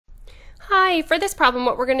Hi, for this problem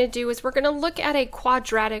what we're going to do is we're going to look at a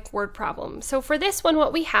quadratic word problem. So for this one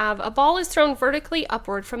what we have, a ball is thrown vertically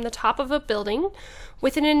upward from the top of a building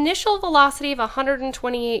with an initial velocity of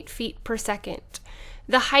 128 feet per second.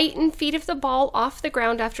 The height in feet of the ball off the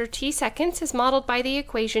ground after t seconds is modeled by the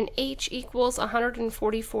equation h equals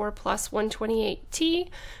 144 plus 128t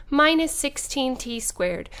minus 16t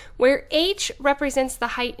squared, where h represents the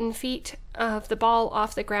height in feet of the ball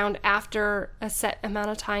off the ground after a set amount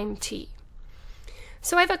of time t.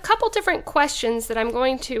 So I have a couple different questions that I'm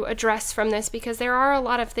going to address from this because there are a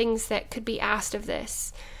lot of things that could be asked of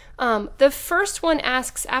this. The first one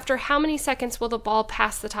asks, after how many seconds will the ball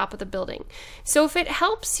pass the top of the building? So if it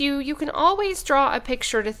helps you, you can always draw a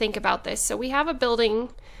picture to think about this. So we have a building,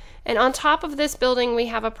 and on top of this building we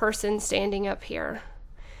have a person standing up here.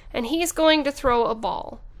 And he's going to throw a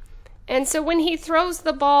ball. And so when he throws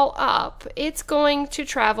the ball up, it's going to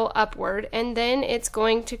travel upward, and then it's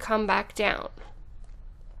going to come back down.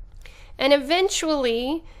 And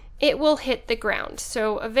eventually it will hit the ground.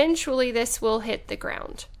 So eventually this will hit the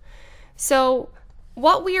ground. So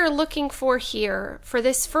what we are looking for here for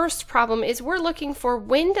this first problem is we're looking for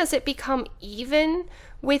when does it become even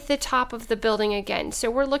with the top of the building again.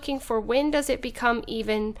 So we're looking for when does it become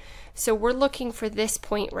even. So we're looking for this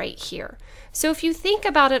point right here. So if you think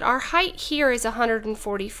about it, our height here is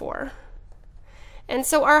 144. And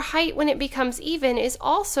so our height when it becomes even is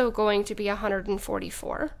also going to be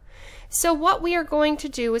 144. So what we are going to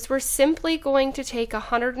do is we're simply going to take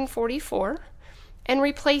 144 and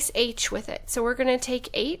replace h with it. So we're going to take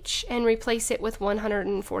h and replace it with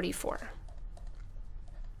 144.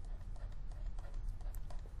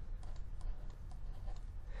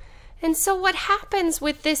 And so what happens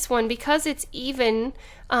with this one, because it's even,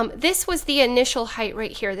 this was the initial height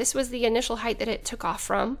right here. This was the initial height that it took off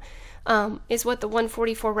from, is what the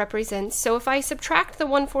 144 represents. So if I subtract the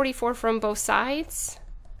 144 from both sides,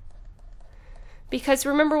 because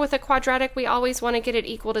remember with a quadratic we always want to get it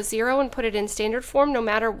equal to 0 and put it in standard form no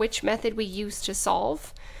matter which method we use to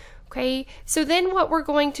solve. Okay, so then what we're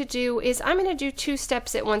going to do is I'm going to do two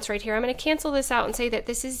steps at once right here. I'm going to cancel this out and say that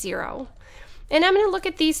this is 0. And I'm going to look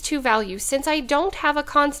at these two values. Since I don't have a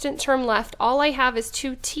constant term left, all I have is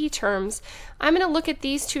two t terms, I'm going to look at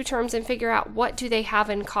these two terms and figure out what do they have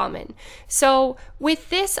in common. So with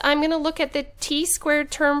this, I'm going to look at the t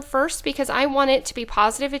squared term first because I want it to be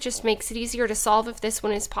positive. It just makes it easier to solve if this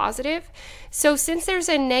one is positive. So since there's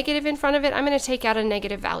a negative in front of it, I'm going to take out a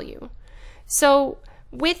negative value. So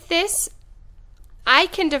with this, I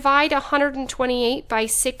can divide 128 by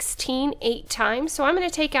 16 8 times, so I'm going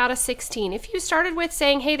to take out a 16. If you started with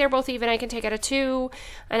saying, hey, they're both even, I can take out a 2,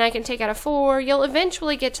 and I can take out a 4, you'll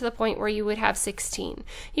eventually get to the point where you would have 16.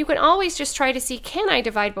 You can always just try to see, can I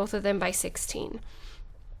divide both of them by 16?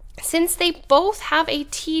 Since they both have a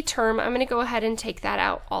t term, I'm going to go ahead and take that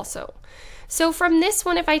out also. So from this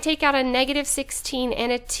one, if I take out a negative 16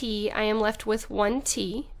 and a t, I am left with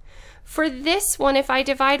 1t. For this one, if I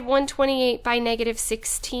divide 128 by negative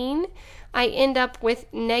 16, I end up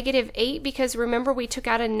with negative 8 because remember we took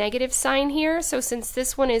out a negative sign here. So since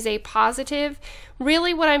this one is a positive,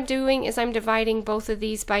 really what I'm doing is I'm dividing both of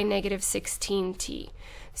these by negative 16t.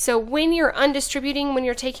 So when you're undistributing, when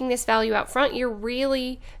you're taking this value out front, you're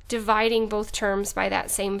really dividing both terms by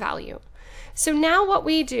that same value. So now what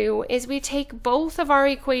we do is we take both of our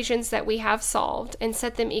equations that we have solved and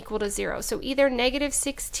set them equal to 0. So either negative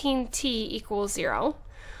 16t equals 0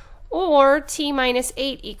 or t minus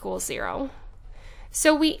 8 equals 0.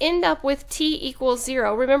 So we end up with t equals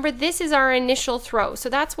 0. Remember, this is our initial throw. So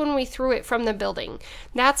that's when we threw it from the building.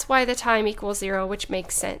 That's why the time equals 0, which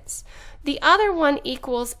makes sense. The other one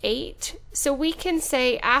equals 8. So we can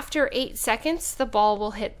say after 8 seconds, the ball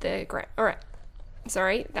will hit the ground. All right.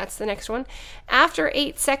 Sorry, that's the next one. After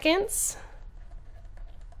 8 seconds,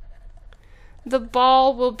 the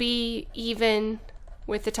ball will be even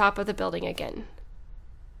with the top of the building again.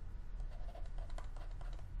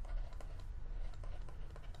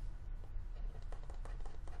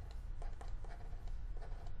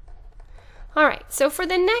 All right, so for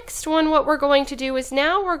the next one, what we're going to do is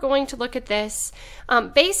now we're going to look at this.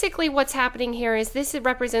 Basically what's happening here is this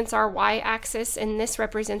represents our y-axis and this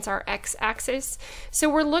represents our x-axis. So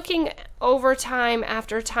we're looking over time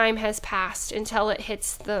after time has passed until it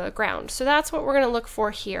hits the ground. So that's what we're going to look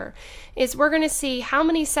for here, is we're going to see how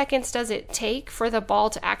many seconds does it take for the ball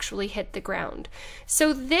to actually hit the ground.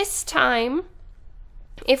 So this time,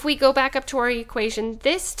 if we go back up to our equation,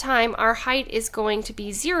 this time our height is going to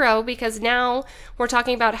be 0 because now we're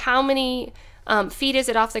talking about how many feet is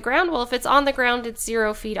it off the ground. Well, if it's on the ground, it's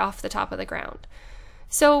 0 feet off the top of the ground.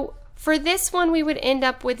 So For this one, we would end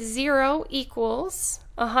up with 0 equals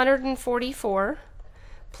 144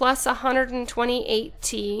 plus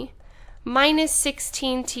 128t minus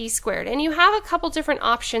 16t squared. And you have a couple different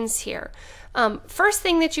options here. First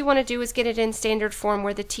thing that you want to do is get it in standard form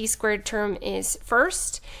where the t squared term is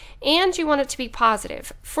first, and you want it to be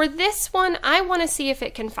positive. For this one, I want to see if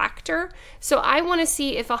it can factor. So I want to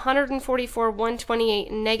see if 144,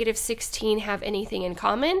 128, and negative 16 have anything in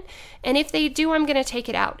common. And if they do, I'm going to take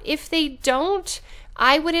it out. If they don't,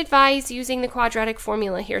 I would advise using the quadratic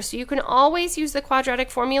formula here. So you can always use the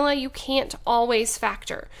quadratic formula. You can't always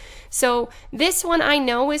factor. So this one I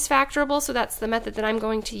know is factorable, so that's the method that I'm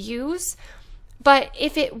going to use. But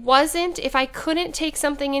if it wasn't, if I couldn't take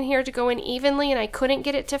something in here to go in evenly and I couldn't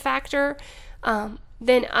get it to factor,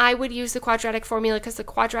 then I would use the quadratic formula, because the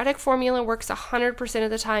quadratic formula works 100% of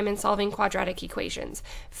the time in solving quadratic equations.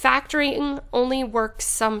 Factoring only works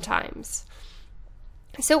sometimes.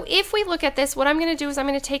 So if we look at this, what I'm going to do is I'm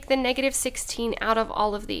going to take the negative 16 out of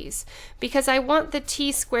all of these, because I want the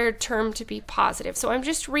t squared term to be positive. So I'm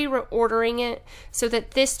just reordering it so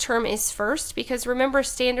that this term is first, because remember,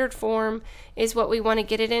 standard form is what we want to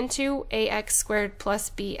get it into, ax squared plus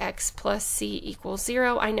bx plus c equals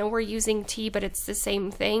 0. I know we're using t, but it's the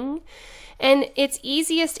same thing. And it's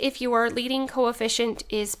easiest if your leading coefficient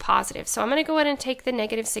is positive. So I'm going to go ahead and take the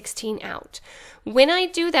negative 16 out. When I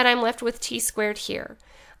do that, I'm left with t squared here.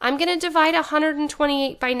 I'm going to divide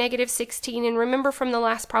 128 by negative 16, and remember from the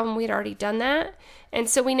last problem we had already done that, and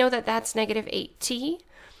so we know that that's negative 8t.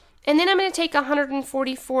 And then I'm going to take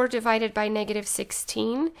 144 divided by negative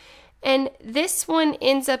 16, and this one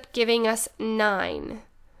ends up giving us 9.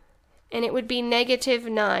 And it would be negative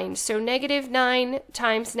 9. So negative 9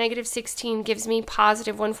 times negative 16 gives me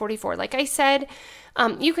positive 144. Like I said,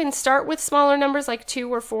 you can start with smaller numbers like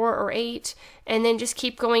 2 or 4 or 8, and then just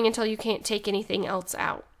keep going until you can't take anything else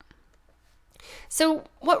out. So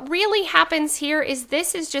what really happens here is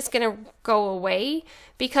this is just going to go away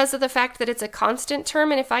because of the fact that it's a constant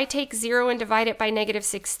term, and if I take 0 and divide it by negative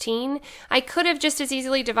 16, I could have just as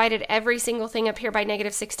easily divided every single thing up here by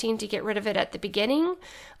negative 16 to get rid of it at the beginning,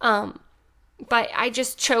 but I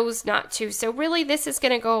just chose not to. So really this is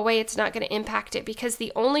going to go away. It's not going to impact it because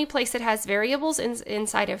the only place it has variables is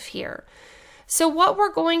inside of here. So what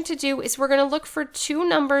we're going to do is we're going to look for two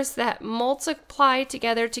numbers that multiply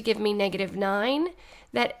together to give me negative 9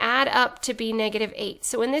 that add up to be negative 8.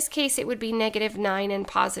 So in this case it would be negative 9 and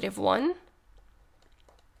positive 1.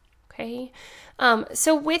 Okay,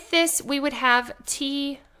 so with this we would have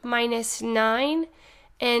t minus 9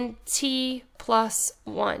 and t plus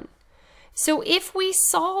 1. So if we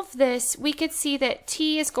solve this, we could see that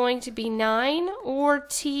t is going to be 9 or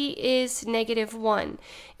t is negative 1.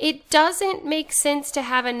 It doesn't make sense to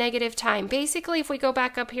have a negative time. Basically, if we go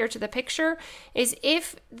back up here to the picture, is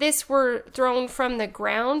if this were thrown from the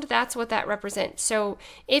ground, that's what that represents. So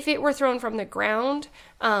if it were thrown from the ground,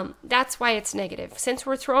 that's why it's negative. Since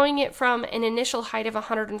we're throwing it from an initial height of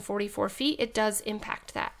 144 feet, it does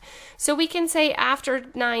impact that. So we can say after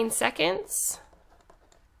 9 seconds,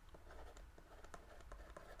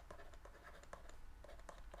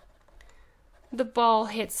 the ball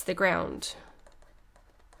hits the ground.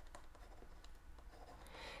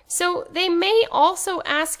 So they may also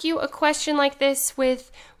ask you a question like this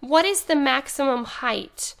with, what is the maximum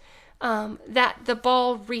height that the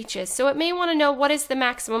ball reaches? So it may want to know, what is the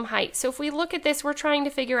maximum height? So if we look at this, we're trying to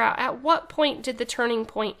figure out at what point did the turning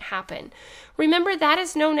point happen. Remember, that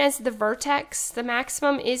is known as the vertex. The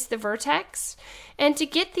maximum is the vertex. And to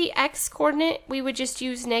get the x coordinate, we would just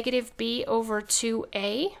use negative b over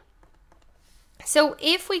 2a. So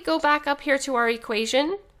if we go back up here to our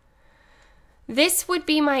equation, this would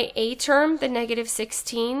be my a term, the negative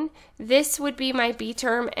 16, this would be my b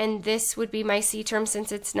term, and this would be my c term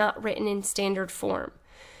since it's not written in standard form.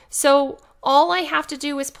 So all I have to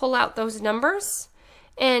do is pull out those numbers,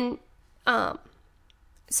 and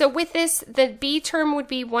so with this, the b term would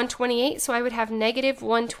be 128, so I would have negative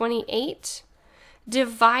 128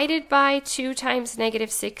 divided by 2 times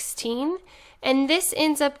negative 16, and this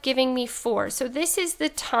ends up giving me 4. So this is the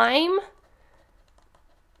time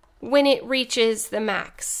when it reaches the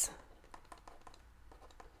max.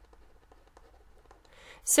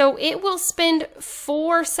 So it will spend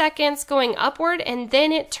 4 seconds going upward, and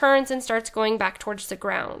then it turns and starts going back towards the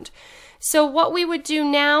ground. So what we would do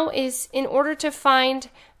now is, in order to find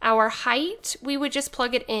our height, we would just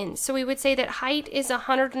plug it in. So we would say that height is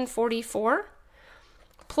 144.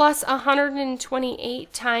 Plus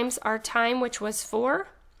 128 times our time, which was 4,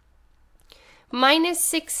 minus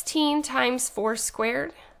 16 times 4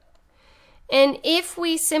 squared. And if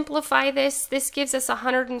we simplify this, this gives us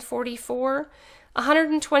 144.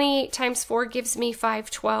 128 times 4 gives me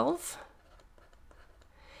 512.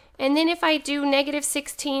 And then if I do negative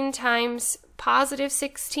 16 times positive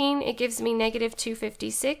 16, it gives me negative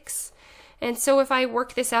 256. And so if I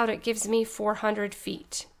work this out, it gives me 400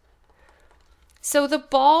 feet. So the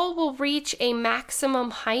ball will reach a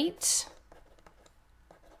maximum height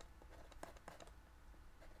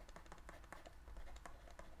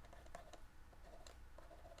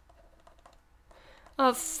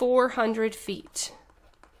of 400 feet.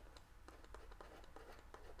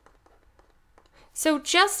 So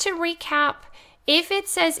just to recap, if it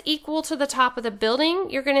says equal to the top of the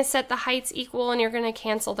building, you're going to set the heights equal and you're going to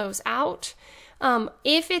cancel those out.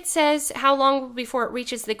 If it says how long before it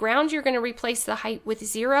reaches the ground, you're going to replace the height with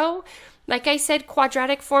 0. Like I said,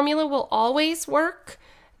 quadratic formula will always work.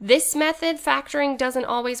 This method, factoring, doesn't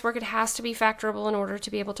always work. It has to be factorable in order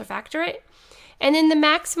to be able to factor it. And then the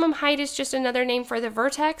maximum height is just another name for the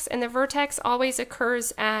vertex, and the vertex always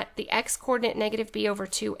occurs at the x-coordinate negative b over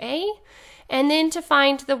 2a. And then to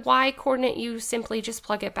find the y-coordinate, you simply just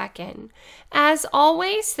plug it back in. As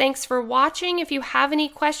always, thanks for watching. If you have any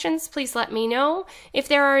questions, please let me know. If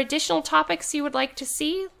there are additional topics you would like to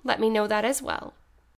see, let me know that as well.